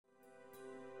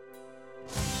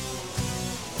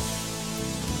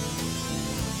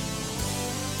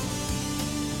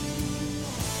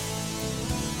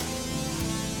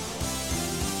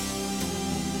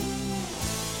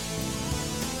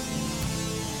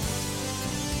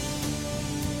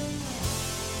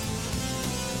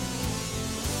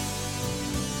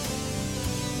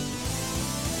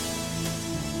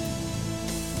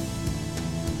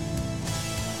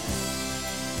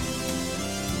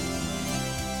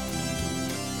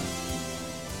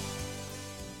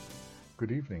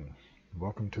Good evening.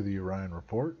 Welcome to the Urian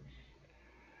Report.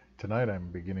 Tonight I'm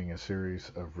beginning a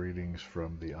series of readings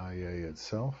from the Ahyeh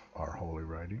itself, our holy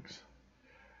writings.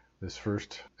 This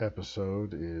first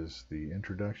episode is the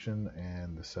introduction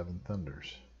and the seven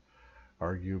thunders,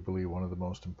 arguably one of the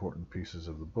most important pieces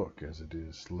of the book, as it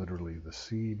is literally the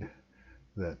seed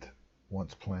that,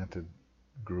 once planted,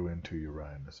 grew into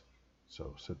Urianism.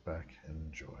 So sit back and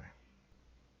enjoy.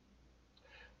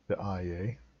 The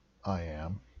Ahyeh, I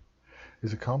Am,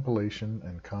 is a compilation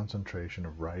and concentration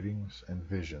of writings and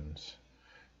visions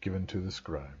given to the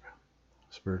scribe,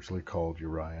 spiritually called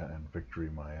Uriah and Victory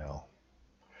Mael,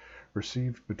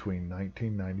 received between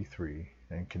 1993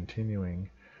 and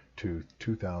continuing to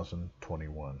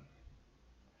 2021.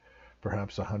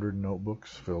 Perhaps 100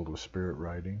 notebooks filled with spirit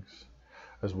writings,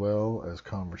 as well as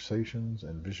conversations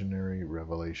and visionary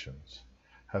revelations,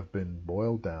 have been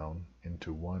boiled down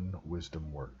into one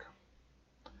wisdom work.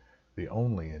 The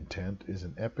only intent is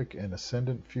an epic and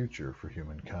ascendant future for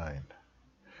humankind,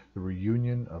 the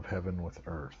reunion of heaven with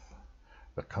earth,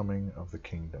 the coming of the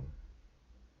kingdom.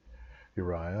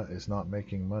 Uriah is not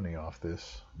making money off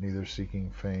this, neither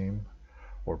seeking fame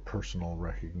or personal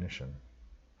recognition,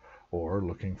 or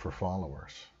looking for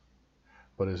followers,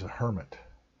 but is a hermit,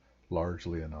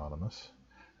 largely anonymous,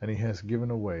 and he has given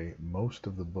away most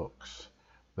of the books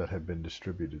that have been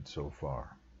distributed so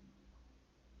far.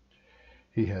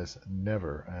 He has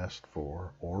never asked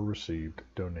for or received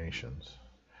donations,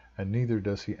 and neither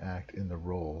does he act in the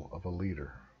role of a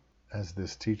leader, as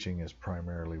this teaching is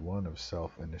primarily one of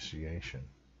self-initiation.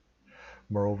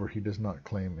 Moreover, he does not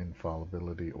claim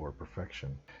infallibility or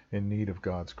perfection, in need of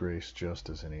God's grace just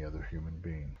as any other human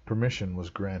being. Permission was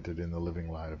granted in the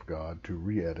living light of God to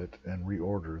re-edit and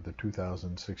reorder the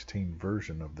 2016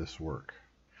 version of this work,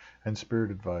 and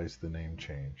Spirit advised the name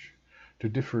change, to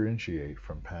differentiate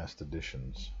from past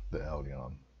editions, the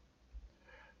Elyon.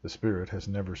 The Spirit has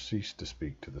never ceased to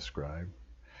speak to the scribe,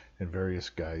 in various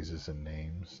guises and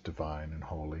names, divine and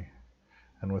holy,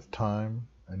 and with time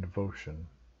and devotion,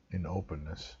 in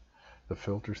openness, the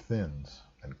filter thins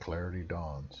and clarity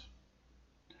dawns.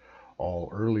 All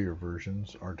earlier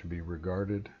versions are to be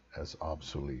regarded as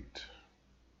obsolete.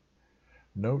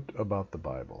 Note about the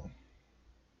Bible.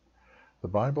 The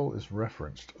Bible is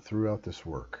referenced throughout this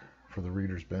work for the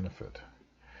reader's benefit,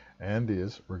 and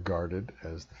is regarded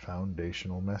as the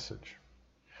foundational message,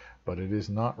 but it is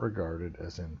not regarded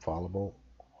as infallible,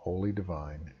 wholly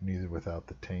divine, neither without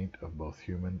the taint of both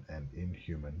human and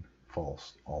inhuman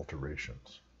false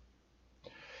alterations.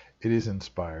 It is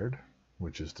inspired,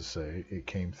 which is to say, it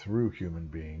came through human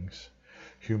beings,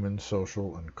 human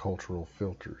social and cultural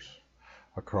filters,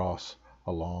 across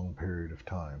a long period of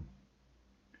time.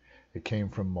 It came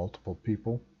from multiple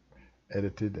people,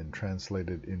 edited and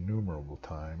translated innumerable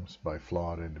times by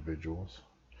flawed individuals,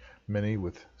 many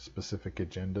with specific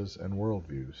agendas and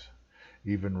worldviews,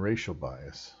 even racial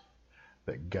bias,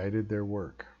 that guided their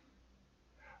work.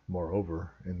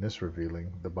 Moreover, in this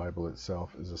revealing, the Bible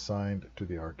itself is assigned to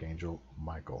the Archangel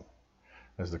Michael,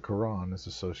 as the Quran is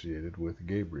associated with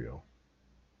Gabriel.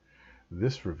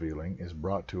 This revealing is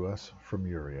brought to us from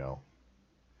Uriel.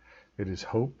 It is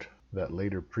hoped that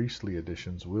later priestly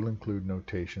editions will include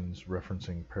notations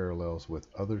referencing parallels with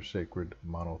other sacred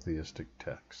monotheistic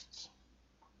texts.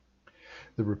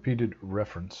 The repeated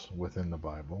reference within the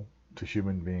Bible to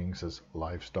human beings as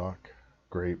livestock,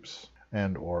 grapes,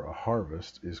 and/or a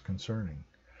harvest is concerning,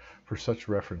 for such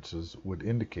references would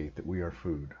indicate that we are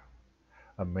food,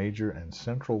 a major and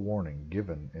central warning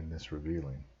given in this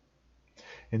revealing.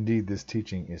 Indeed, this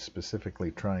teaching is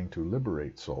specifically trying to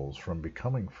liberate souls from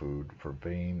becoming food for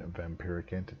vain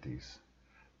vampiric entities,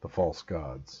 the false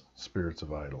gods, spirits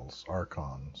of idols,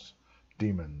 archons,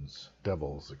 demons,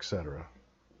 devils, etc.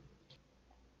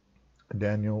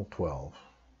 Daniel 12.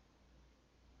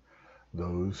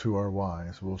 Those who are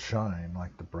wise will shine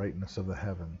like the brightness of the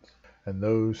heavens, and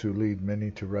those who lead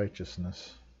many to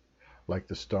righteousness, like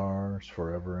the stars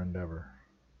forever and ever.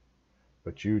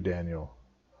 But you, Daniel,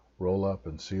 roll up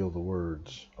and seal the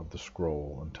words of the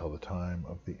scroll until the time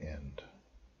of the end.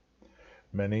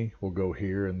 Many will go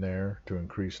here and there to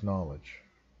increase knowledge.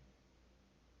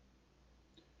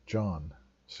 John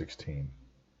 16.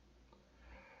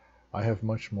 I have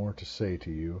much more to say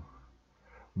to you,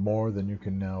 more than you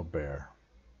can now bear.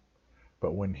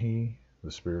 But when He,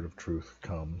 the Spirit of truth,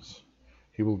 comes,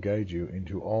 He will guide you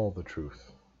into all the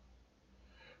truth.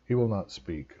 He will not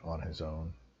speak on His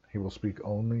own. He will speak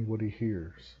only what He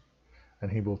hears,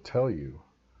 and He will tell you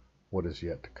what is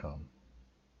yet to come.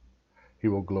 He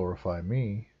will glorify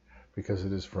me, because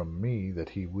it is from me that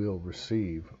He will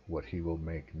receive what He will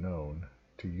make known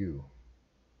to you.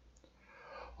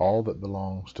 All that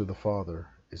belongs to the Father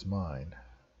is mine.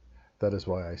 That is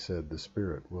why I said the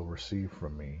Spirit will receive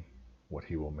from me what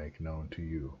he will make known to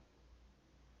you.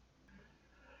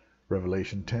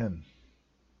 Revelation 10.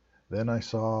 Then I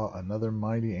saw another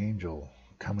mighty angel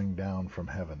coming down from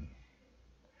heaven.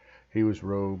 He was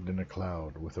robed in a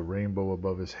cloud, with a rainbow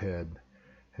above his head.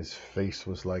 His face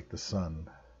was like the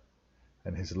sun,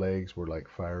 and his legs were like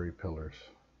fiery pillars.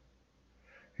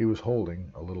 He was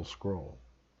holding a little scroll,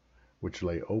 which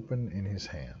lay open in his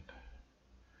hand.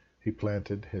 He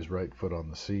planted his right foot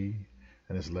on the sea,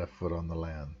 and his left foot on the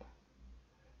land.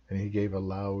 And he gave a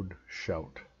loud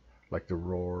shout, like the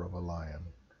roar of a lion.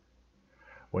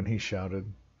 When he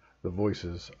shouted, the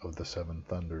voices of the seven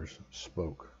thunders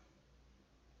spoke.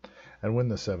 And when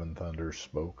the seven thunders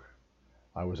spoke,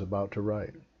 I was about to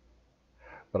write.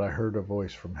 But I heard a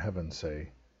voice from heaven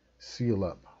say, "Seal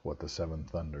up what the seven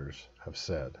thunders have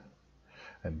said,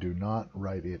 and do not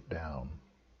write it down."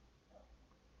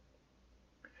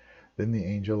 Then the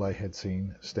angel I had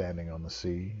seen standing on the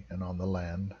sea and on the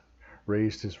land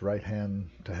raised his right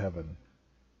hand to heaven,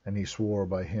 and he swore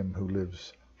by him who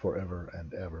lives forever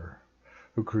and ever,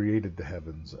 who created the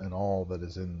heavens and all that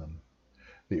is in them,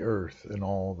 the earth and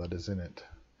all that is in it,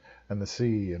 and the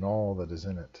sea and all that is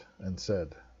in it, and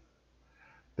said,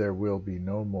 "There will be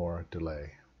no more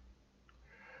delay."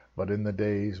 But in the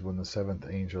days when the seventh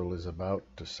angel is about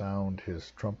to sound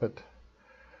his trumpet,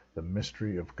 the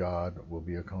mystery of God will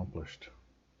be accomplished,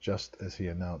 just as he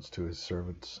announced to his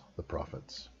servants the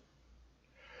prophets.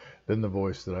 Then the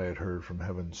voice that I had heard from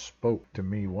heaven spoke to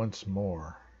me once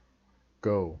more,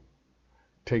 "Go,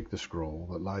 take the scroll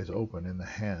that lies open in the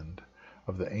hand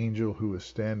of the angel who is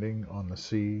standing on the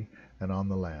sea and on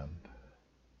the land."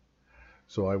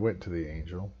 So I went to the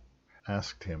angel,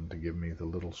 asked him to give me the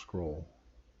little scroll.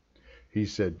 He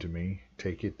said to me,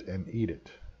 "Take it and eat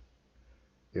it.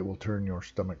 It will turn your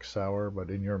stomach sour,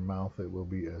 but in your mouth it will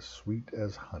be as sweet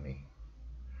as honey."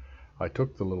 I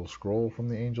took the little scroll from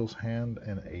the angel's hand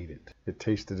and ate it. It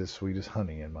tasted as sweet as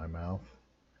honey in my mouth,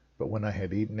 but when I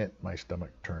had eaten it, my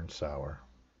stomach turned sour.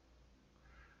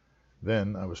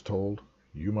 Then I was told,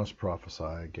 "You must prophesy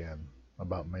again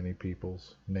about many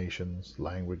peoples, nations,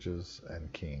 languages,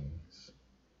 and kings."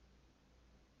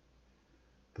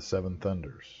 The seven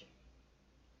thunders.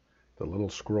 The little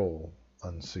scroll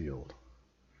unsealed.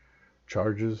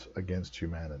 Charges against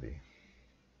humanity.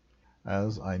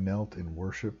 As I knelt in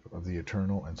worship of the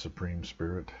eternal and supreme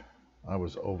Spirit, I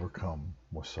was overcome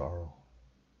with sorrow.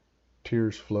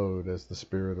 Tears flowed as the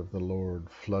Spirit of the Lord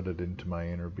flooded into my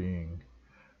inner being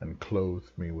and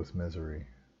clothed me with misery.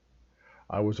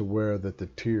 I was aware that the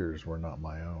tears were not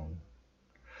my own,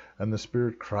 and the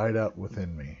Spirit cried out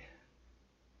within me.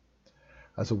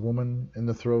 As a woman in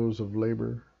the throes of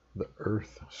labor, the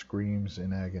earth screams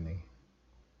in agony.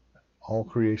 All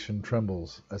creation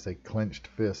trembles as a clenched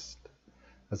fist,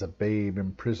 as a babe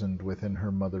imprisoned within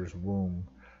her mother's womb,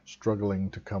 struggling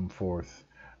to come forth,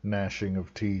 gnashing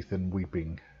of teeth and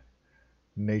weeping.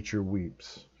 Nature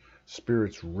weeps.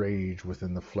 Spirits rage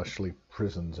within the fleshly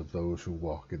prisons of those who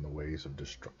walk in the ways of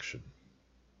destruction.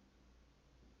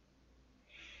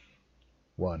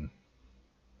 1.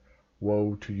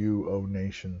 Woe to you, O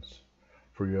nations,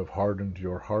 for you have hardened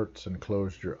your hearts and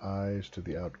closed your eyes to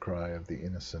the outcry of the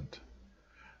innocent.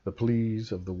 The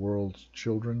pleas of the world's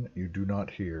children you do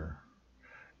not hear.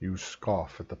 You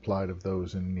scoff at the plight of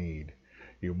those in need.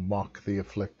 You mock the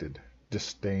afflicted,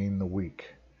 disdain the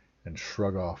weak, and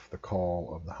shrug off the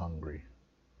call of the hungry.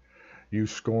 You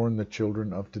scorn the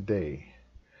children of today,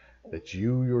 that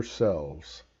you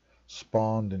yourselves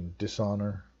spawned in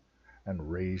dishonor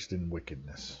and raised in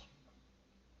wickedness.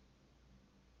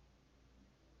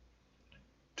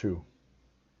 2.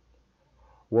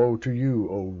 Woe to you,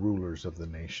 O rulers of the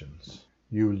nations!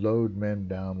 You load men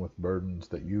down with burdens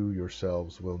that you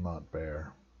yourselves will not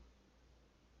bear.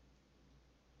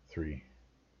 3.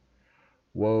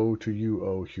 Woe to you,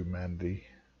 O humanity,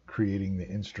 creating the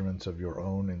instruments of your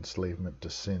own enslavement to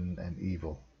sin and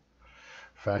evil,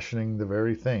 fashioning the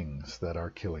very things that are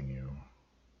killing you.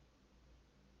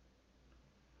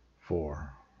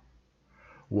 4.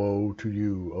 Woe to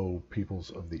you, O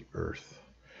peoples of the earth,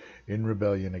 in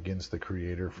rebellion against the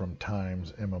Creator from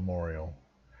times immemorial,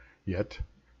 yet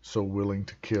so willing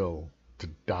to kill, to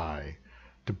die,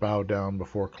 to bow down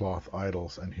before cloth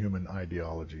idols and human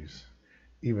ideologies,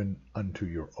 even unto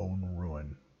your own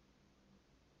ruin.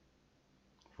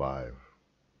 5.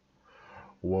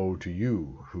 Woe to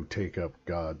you who take up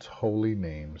God's holy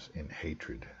names in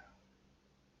hatred.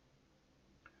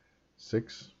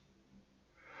 6.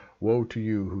 Woe to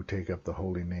you who take up the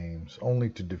holy names only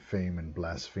to defame and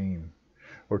blaspheme,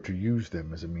 or to use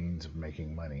them as a means of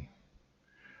making money.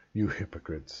 You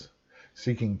hypocrites,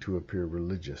 seeking to appear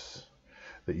religious,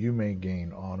 that you may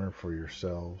gain honor for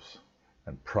yourselves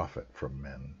and profit from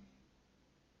men.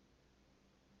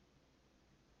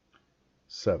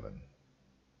 7.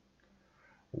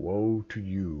 Woe to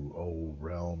you, O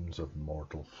realms of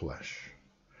mortal flesh,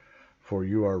 for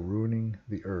you are ruining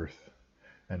the earth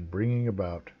and bringing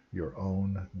about your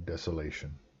own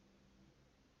desolation.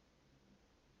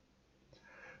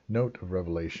 Note of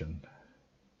Revelation.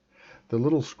 The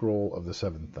little scroll of the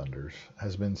 7 thunders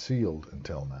has been sealed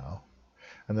until now,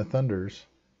 and the thunders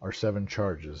are 7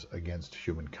 charges against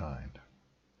humankind,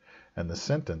 and the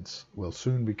sentence will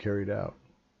soon be carried out.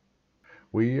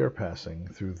 We are passing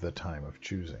through the time of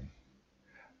choosing.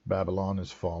 Babylon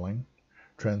is falling,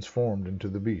 transformed into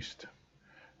the beast.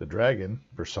 The dragon,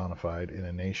 personified in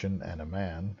a nation and a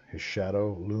man, his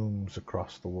shadow looms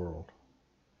across the world.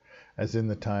 As in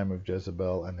the time of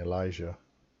Jezebel and Elijah,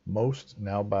 most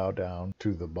now bow down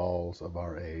to the Baals of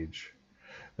our age.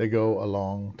 They go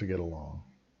along to get along.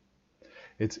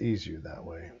 It's easier that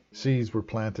way. Seeds were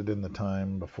planted in the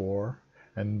time before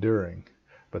and during,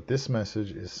 but this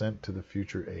message is sent to the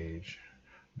future age,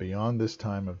 beyond this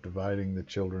time of dividing the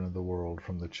children of the world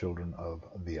from the children of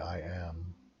the I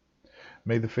Am.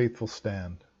 May the faithful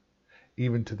stand,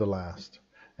 even to the last,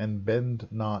 and bend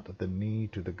not the knee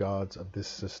to the gods of this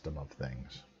system of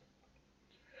things.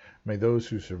 May those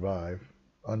who survive,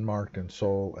 unmarked in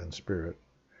soul and spirit,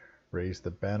 raise the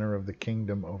banner of the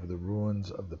kingdom over the ruins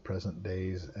of the present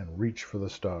days and reach for the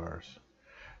stars,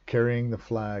 carrying the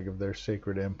flag of their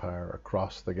sacred empire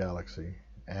across the galaxy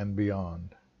and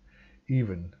beyond,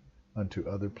 even unto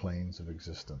other planes of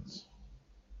existence.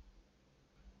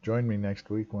 Join me next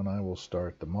week when I will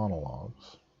start the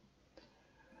monologues.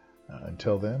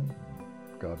 Until then,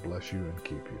 God bless you and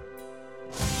keep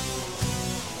you.